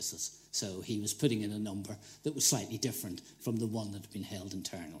 decimal places. So he was putting in a number that was slightly different from the one that had been held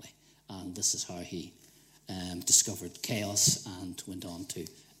internally. And this is how he discovered chaos and went on to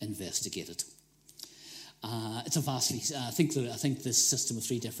investigate it. It's a vastly, I think this system of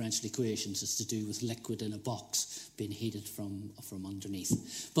three differential equations is to do with liquid in a box being heated from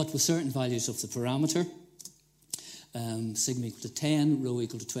underneath. But with certain values of the parameter, sigma equal to 10, rho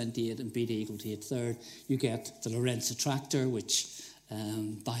equal to 28, and beta equal to 8/3, you get the Lorentz attractor, which,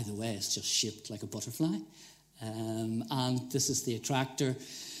 by the way, is just shaped like a butterfly. And this is the attractor.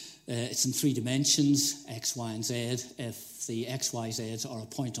 It's in 3 dimensions, x, y, and z. If the x, y, z's are a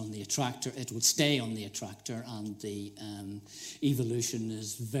point on the attractor, it will stay on the attractor, and the evolution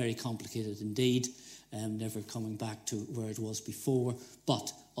is very complicated indeed, never coming back to where it was before,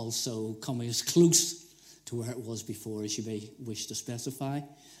 but also coming as close to where it was before as you may wish to specify.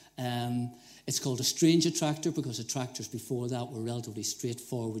 It's called a strange attractor because attractors before that were relatively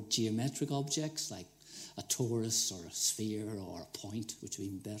straightforward geometric objects like a torus or a sphere or a point, which would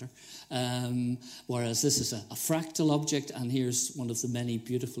be even better. Whereas this is a fractal object, and here's one of the many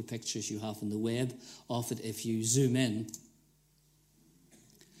beautiful pictures you have on the web of it. If you zoom in,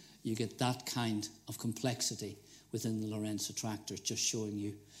 you get that kind of complexity within the Lorentz attractor, just showing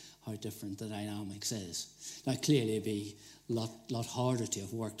you how different the dynamics is. Now, clearly it'd be a lot harder to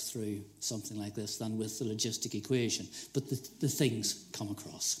have worked through something like this than with the logistic equation, but the things come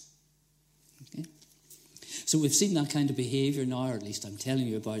across. Okay? So we've seen that kind of behaviour now, or at least I'm telling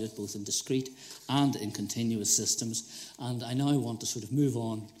you about it, both in discrete and in continuous systems. And I now want to sort of move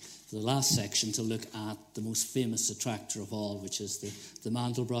on to the last section to look at the most famous attractor of all, which is the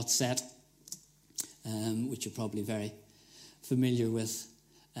Mandelbrot set, which you're probably very familiar with.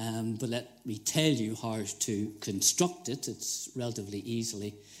 But let me tell you how to construct it. It's relatively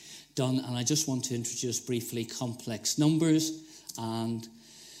easily done. And I just want to introduce briefly complex numbers. And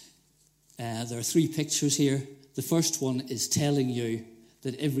there are 3 pictures here. The first one is telling you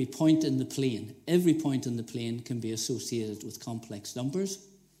that every point in the plane can be associated with complex numbers.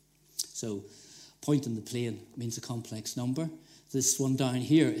 So point in the plane means a complex number. This one down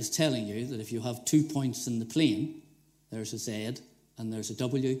here is telling you that if you have 2 points in the plane, there's a Z and there's a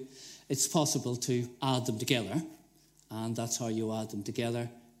W, it's possible to add them together, and that's how you add them together.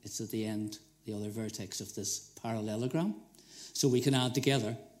 It's at the end, the other vertex of this parallelogram. So we can add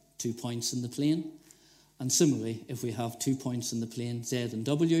together 2 points in the plane, and similarly, if we have 2 points in the plane, Z and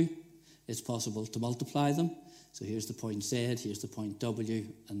W, it's possible to multiply them. So here's the point Z, here's the point W,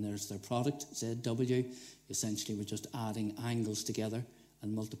 and there's their product, ZW. Essentially, we're just adding angles together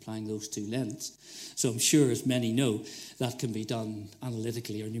and multiplying those 2 lengths. So I'm sure, as many know, that can be done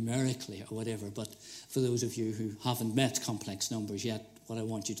analytically or numerically or whatever. But for those of you who haven't met complex numbers yet, what I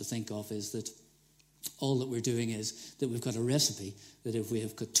want you to think of is that all that we're doing is that we've got a recipe that if we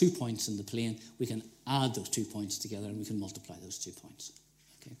have got 2 points in the plane, we can add those 2 points together and we can multiply those 2 points.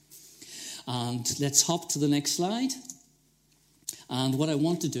 Okay. And let's hop to the next slide. And what I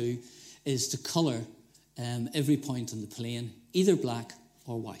want to do is to colour every point in the plane, either black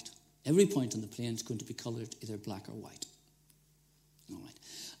or white. Every point on the plane is going to be coloured either black or white. All right.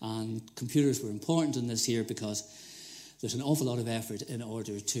 And computers were important in this here because there's an awful lot of effort in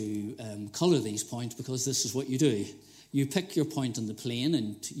order to colour these points, because this is what you do. You pick your point on the plane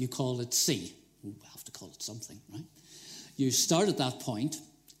and you call it C. We have to call it something, right? You start at that point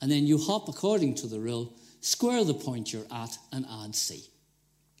and then you hop according to the rule, square the point you're at and add C.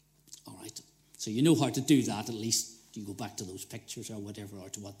 All right. So you know how to do that, at least. You go back to those pictures or whatever, or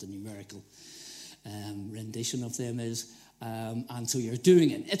to what the numerical rendition of them is. And so you're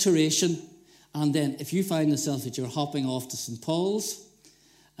doing an iteration. And then if you find yourself that you're hopping off to St. Paul's,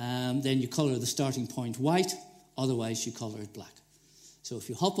 then you colour the starting point white. Otherwise, you colour it black. So if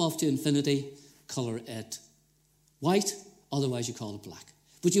you hop off to infinity, colour it white. Otherwise, you call it black.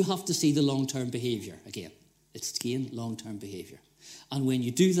 But you have to see the long-term behaviour again. It's, again, long-term behaviour. And when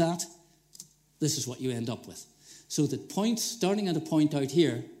you do that, this is what you end up with. So that points, starting at a point out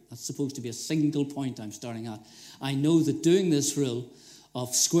here, that's supposed to be a single point I'm starting at. I know that doing this rule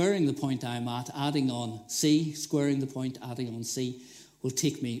of squaring the point I'm at, adding on C, squaring the point, adding on C, will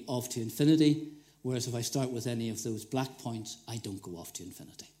take me off to infinity. Whereas if I start with any of those black points, I don't go off to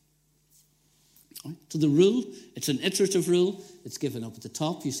infinity. Right. So the rule, it's an iterative rule. It's given up at the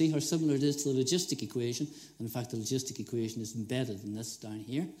top. You see how similar it is to the logistic equation. And in fact, the logistic equation is embedded in this down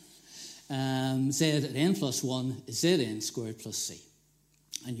here. Z at n plus 1 is Zn squared plus C.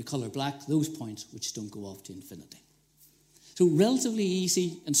 And you colour black those points which don't go off to infinity. So relatively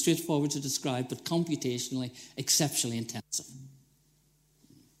easy and straightforward to describe, but computationally exceptionally intensive.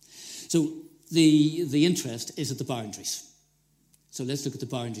 So the interest is at the boundaries. So let's look at the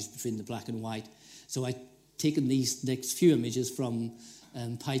boundaries between the black and white. So I've taken these next few images from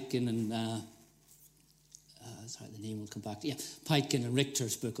Peitgen and sorry, the name will come back. Yeah, Peitgen and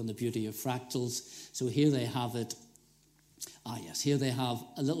Richter's book on the beauty of fractals. So here they have it. Yes, here they have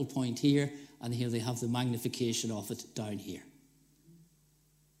a little point here, and here they have the magnification of it down here.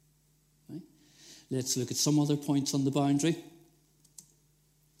 Right? Let's look at some other points on the boundary.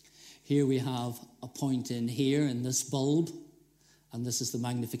 Here we have a point in here in this bulb, and this is the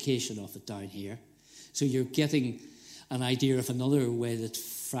magnification of it down here. So you're getting an idea of another way that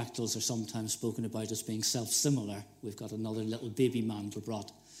fractals are sometimes spoken about as being self-similar. We've got another little baby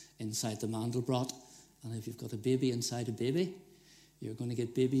Mandelbrot inside the Mandelbrot. And if you've got a baby inside a baby, you're going to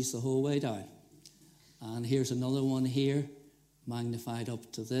get babies the whole way down. And here's another one here, magnified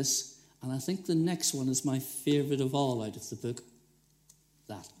up to this. And I think the next one is my favourite of all out of the book.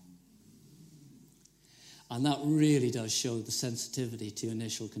 That. And that really does show the sensitivity to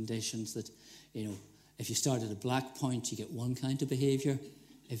initial conditions that, If you start at a black point, you get one kind of behaviour.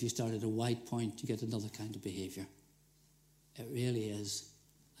 If you start at a white point, you get another kind of behaviour. It really is.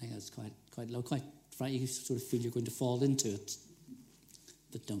 I think it's quite low, quite right. You sort of feel you're going to fall into it,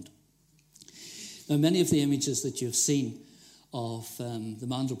 but don't. Now, many of the images that you've seen of the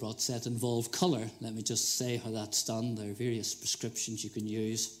Mandelbrot set involve colour. Let me just say how that's done. There are various prescriptions you can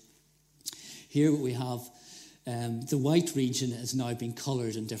use. Here we have the white region has now been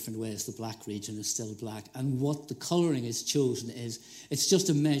coloured in different ways. The black region is still black. And what the colouring is chosen is, it's just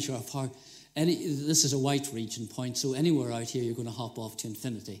a measure of how, this is a white region point, so anywhere out here you're going to hop off to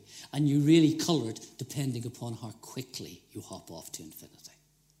infinity. And you really colour it depending upon how quickly you hop off to infinity.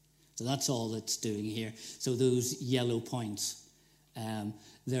 So that's all it's doing here. So those yellow points,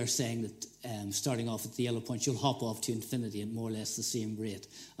 they're saying that starting off at the yellow points, you'll hop off to infinity at more or less the same rate.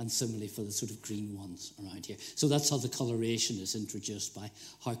 And similarly for the sort of green ones around here. So that's how the coloration is introduced, by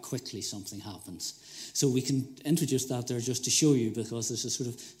how quickly something happens. So we can introduce that there just to show you, because there's a sort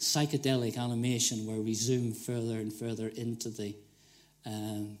of psychedelic animation where we zoom further and further into the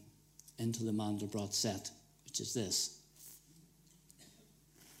Mandelbrot set, which is this.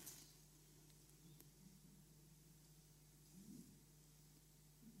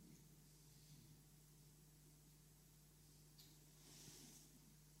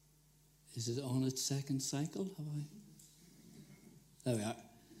 Is it on its second cycle? There we are.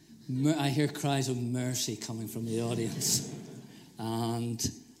 I hear cries of mercy coming from the audience. And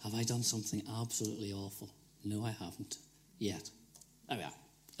have I done something absolutely awful? No, I haven't yet. There we are.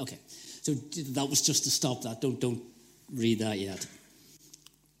 Okay. So that was just to stop that. Don't read that yet.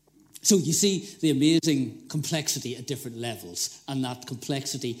 So you see the amazing complexity at different levels, and that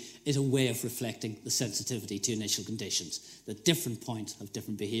complexity is a way of reflecting the sensitivity to initial conditions. The different points have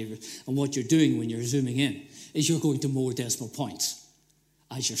different behaviours, and what you're doing when you're zooming in is you're going to more decimal points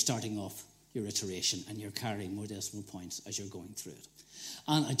as you're starting off your iteration, and you're carrying more decimal points as you're going through it.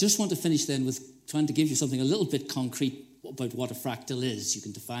 And I just want to finish then with trying to give you something a little bit concrete about what a fractal is. You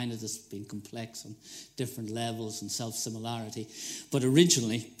can define it as being complex on different levels and self-similarity. But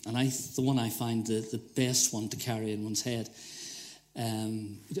originally, and the one I find the best one to carry in one's head,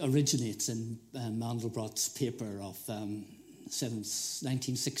 originates in Mandelbrot's paper of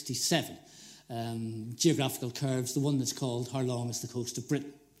 1967. Geographical curves, the one that's called How Long is the Coast of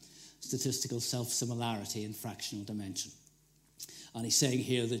Britain? Statistical self-similarity in fractional dimension. And he's saying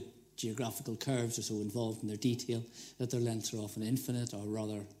here that geographical curves are so involved in their detail that their lengths are often infinite or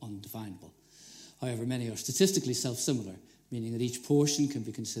rather undefinable. However, many are statistically self-similar, meaning that each portion can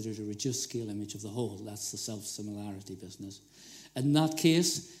be considered a reduced scale image of the whole. That's the self-similarity business. In that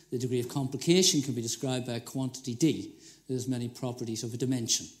case, the degree of complication can be described by a quantity d that has many properties of a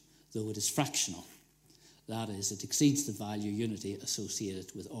dimension, though it is fractional. That is, it exceeds the value unity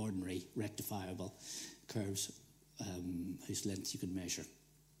associated with ordinary rectifiable curves whose length you can measure.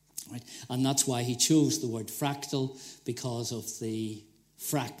 Right? And that's why he chose the word fractal, because of the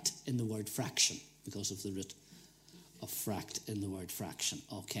fract in the word fraction, because of the root of fract in the word fraction.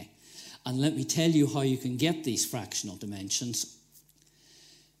 Okay. And let me tell you how you can get these fractional dimensions.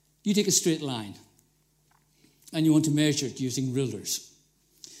 You take a straight line and you want to measure it using rulers.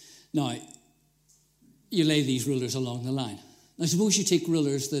 Now, you lay these rulers along the line. Now, suppose you take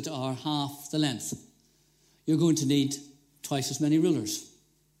rulers that are half the length. You're going to need twice as many rulers.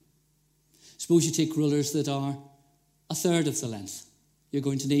 Suppose you take rulers that are a third of the length. You're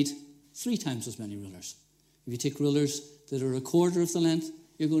going to need 3 times as many rulers. If you take rulers that are a quarter of the length,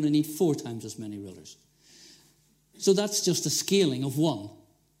 you're going to need 4 times as many rulers. So that's just a scaling of 1,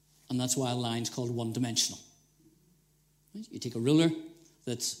 and that's why a line's called one-dimensional. Right? You take a ruler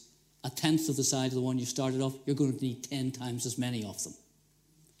that's a tenth of the size of the one you started off, you're going to need 10 times as many of them.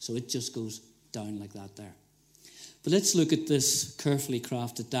 So it just goes down like that there. But let's look at this carefully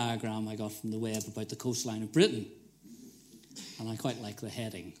crafted diagram I got from the web about the coastline of Britain. And I quite like the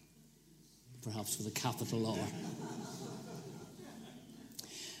heading, perhaps with a capital R.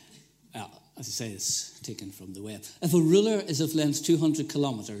 As I say, it's taken from the web. If a ruler is of length 200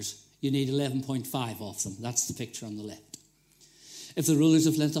 kilometres, you need 11.5 of them. That's the picture on the left. If the ruler is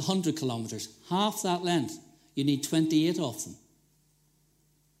of length 100 kilometres, half that length, you need 28 of them.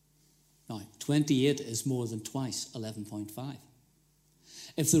 Now, 28 is more than twice 11.5.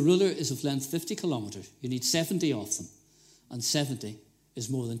 If the ruler is of length 50 kilometres, you need 70 of them. And 70 is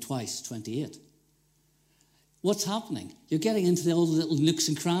more than twice 28. What's happening? You're getting into all the little nooks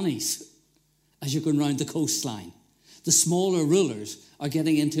and crannies as you're going round the coastline. The smaller rulers are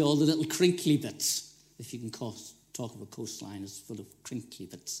getting into all the little crinkly bits. If you can talk of a coastline as full of crinkly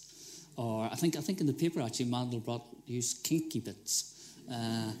bits. Or I think in the paper, actually, Mandelbrot used kinky bits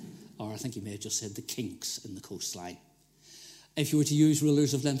or I think you may have just said the kinks in the coastline. If you were to use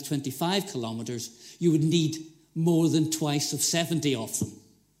rulers of length 25 kilometres, you would need more than twice of 70 of them.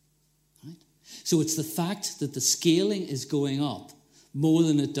 Right? So it's the fact that the scaling is going up more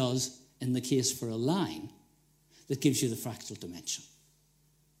than it does in the case for a line that gives you the fractal dimension.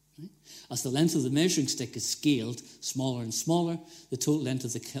 Right? As the length of the measuring stick is scaled smaller and smaller, the total length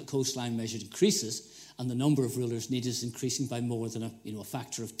of the coastline measured increases, and the number of rulers needed is increasing by more than a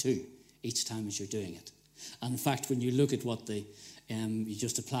factor of 2 each time as you're doing it. And in fact, when you look at what you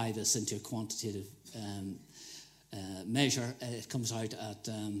just apply this into a quantitative measure, it comes out at,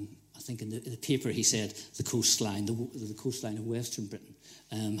 I think in the paper he said, the coastline of Western Britain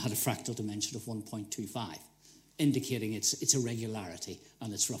had a fractal dimension of 1.25, indicating its irregularity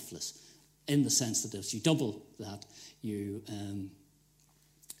and its roughness, in the sense that as you double that, you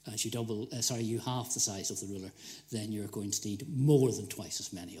half the size of the ruler, then you're going to need more than twice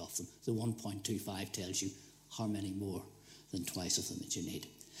as many of them. The 1.25 tells you how many more than twice of them that you need.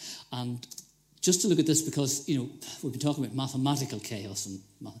 And just to look at this, because we've been talking about mathematical chaos,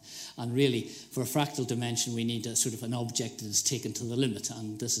 and really for a fractal dimension we need a sort of an object that is taken to the limit,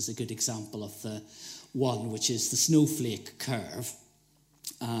 and this is a good example of one, which is the snowflake curve.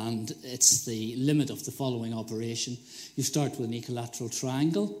 And it's the limit of the following operation. You start with an equilateral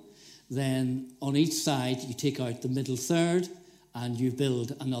triangle, then on each side you take out the middle third and you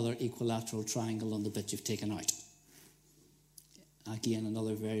build another equilateral triangle on the bit you've taken out. Again,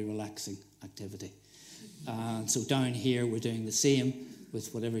 another very relaxing activity. And so down here we're doing the same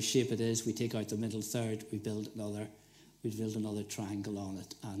with whatever shape it is. We take out the middle third, we build another triangle on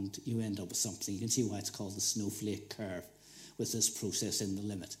it, and you end up with something. You can see why it's called the snowflake curve, with this process in the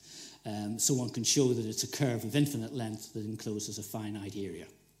limit. So one can show that it's a curve of infinite length that encloses a finite area.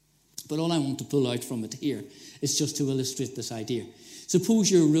 But all I want to pull out from it here is just to illustrate this idea.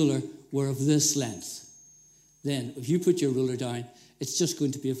 Suppose your ruler were of this length. Then, if you put your ruler down, it's just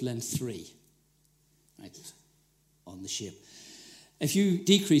going to be of length 3, right, on the shape. If you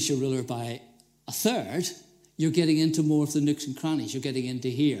decrease your ruler by a third, you're getting into more of the nooks and crannies. You're getting into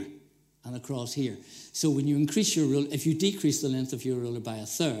here and across here. So when you increase your ruler, if you decrease the length of your ruler by a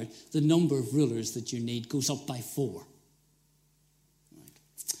third, the number of rulers that you need goes up by 4. Right.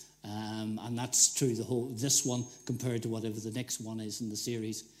 And that's true this one compared to whatever the next one is in the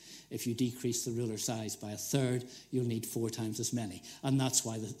series. If you decrease the ruler size by a third, you'll need 4 times as many. And that's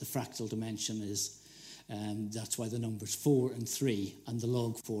why the fractal dimension is, that's why the numbers 4 and 3 and the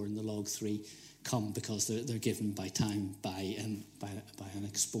log 4 and the log 3 come, because they're given by time by an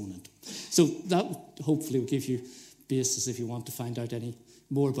exponent. So that hopefully will give you basis if you want to find out any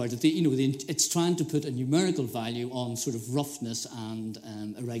more about it. It's trying to put a numerical value on sort of roughness and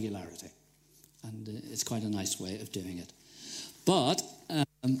irregularity, and it's quite a nice way of doing it. But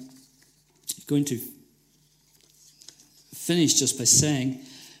I'm going to finish just by saying,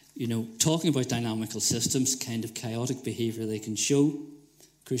 talking about dynamical systems, kind of chaotic behaviour they can show.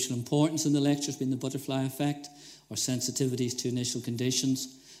 Crucial importance in the lecture has been the butterfly effect, or sensitivities to initial conditions,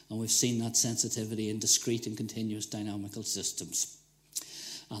 and we've seen that sensitivity in discrete and continuous dynamical systems.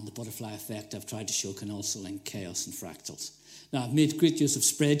 And the butterfly effect I've tried to show can also link chaos and fractals. Now, I've made great use of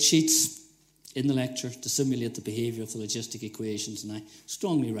spreadsheets in the lecture to simulate the behaviour of the logistic equations, and I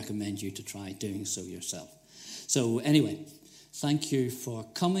strongly recommend you to try doing so yourself. So anyway, thank you for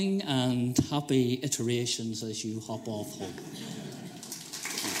coming, and happy iterations as you hop off home.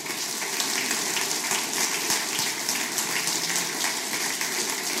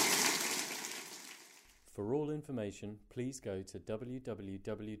 For all information, please go to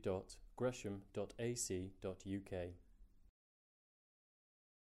www.gresham.ac.uk.